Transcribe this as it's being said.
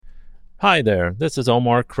Hi there, this is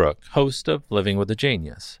Omar Crook, host of Living with a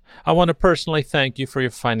Genius. I want to personally thank you for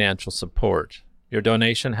your financial support. Your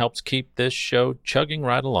donation helps keep this show chugging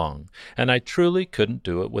right along, and I truly couldn't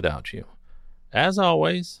do it without you. As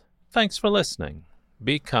always, thanks for listening.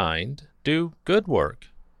 Be kind, do good work,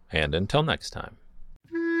 and until next time.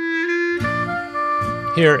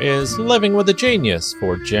 Here is Living with a Genius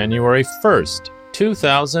for January 1st,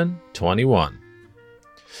 2021.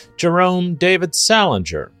 Jerome David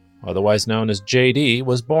Salinger, otherwise known as J.D.,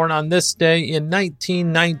 was born on this day in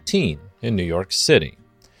 1919 in New York City.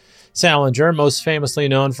 Salinger, most famously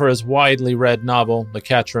known for his widely read novel The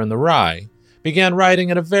Catcher in the Rye, began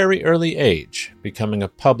writing at a very early age, becoming a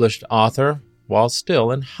published author while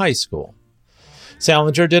still in high school.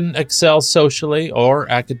 Salinger didn't excel socially or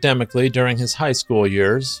academically during his high school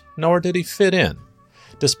years, nor did he fit in,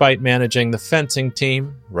 despite managing the fencing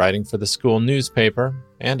team, writing for the school newspaper,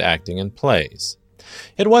 and acting in plays.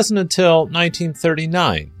 It wasn't until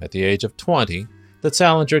 1939, at the age of 20, that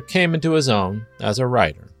Salinger came into his own as a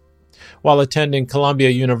writer. While attending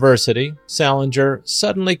Columbia University, Salinger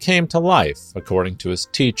suddenly came to life, according to his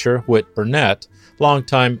teacher, Whit Burnett,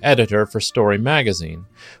 longtime editor for Story magazine,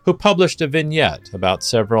 who published a vignette about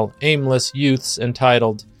several aimless youths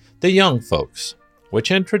entitled The Young Folks,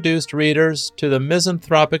 which introduced readers to the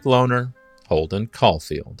misanthropic loner Holden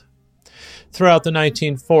Caulfield. Throughout the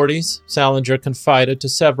 1940s, Salinger confided to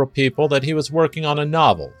several people that he was working on a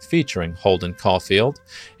novel featuring Holden Caulfield,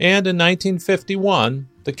 and in 1951,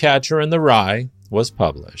 The Catcher in the Rye was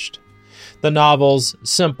published. The novel's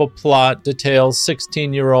simple plot details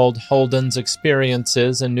 16-year-old Holden's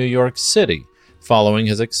experiences in New York City following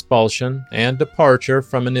his expulsion and departure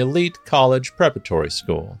from an elite college preparatory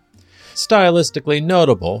school. Stylistically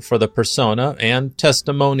notable for the persona and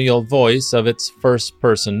testimonial voice of its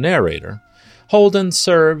first-person narrator, Holden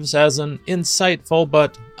serves as an insightful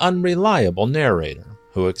but unreliable narrator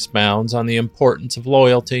who expounds on the importance of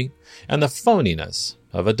loyalty and the phoniness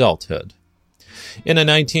of adulthood. In a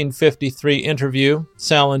 1953 interview,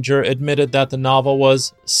 Salinger admitted that the novel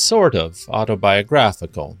was sort of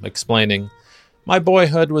autobiographical, explaining, "My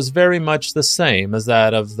boyhood was very much the same as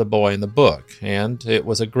that of the boy in the book, and it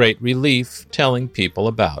was a great relief telling people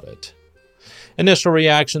about it." Initial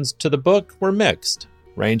reactions to the book were mixed,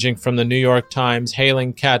 ranging from the New York Times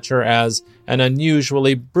hailing Catcher as an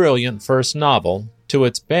unusually brilliant first novel to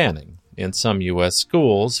its banning in some U.S.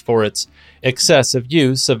 schools for its excessive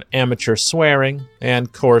use of amateur swearing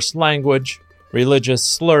and coarse language, religious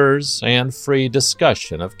slurs, and free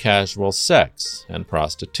discussion of casual sex and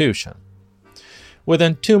prostitution.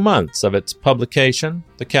 Within 2 months of its publication,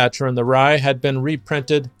 The Catcher in the Rye had been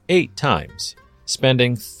reprinted 8 times,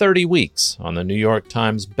 spending 30 weeks on the New York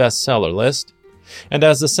Times bestseller list, and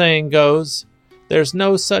as the saying goes, there's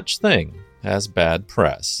no such thing as bad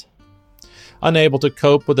press. Unable to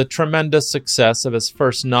cope with the tremendous success of his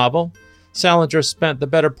first novel, Salinger spent the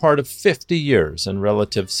better part of 50 years in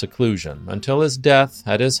relative seclusion until his death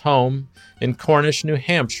at his home in Cornish, New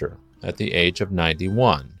Hampshire, at the age of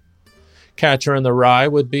 91. Catcher in the Rye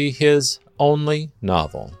would be his only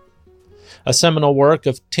novel. A seminal work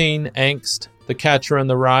of teen angst, The Catcher in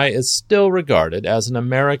the Rye is still regarded as an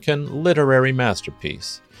American literary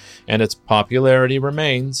masterpiece, and its popularity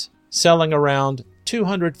remains, selling around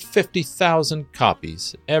 250,000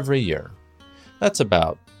 copies every year. That's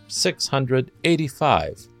about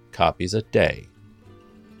 685 copies a day.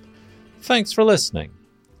 Thanks for listening.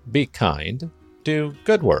 Be kind, do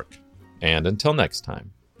good work, and until next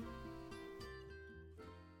time.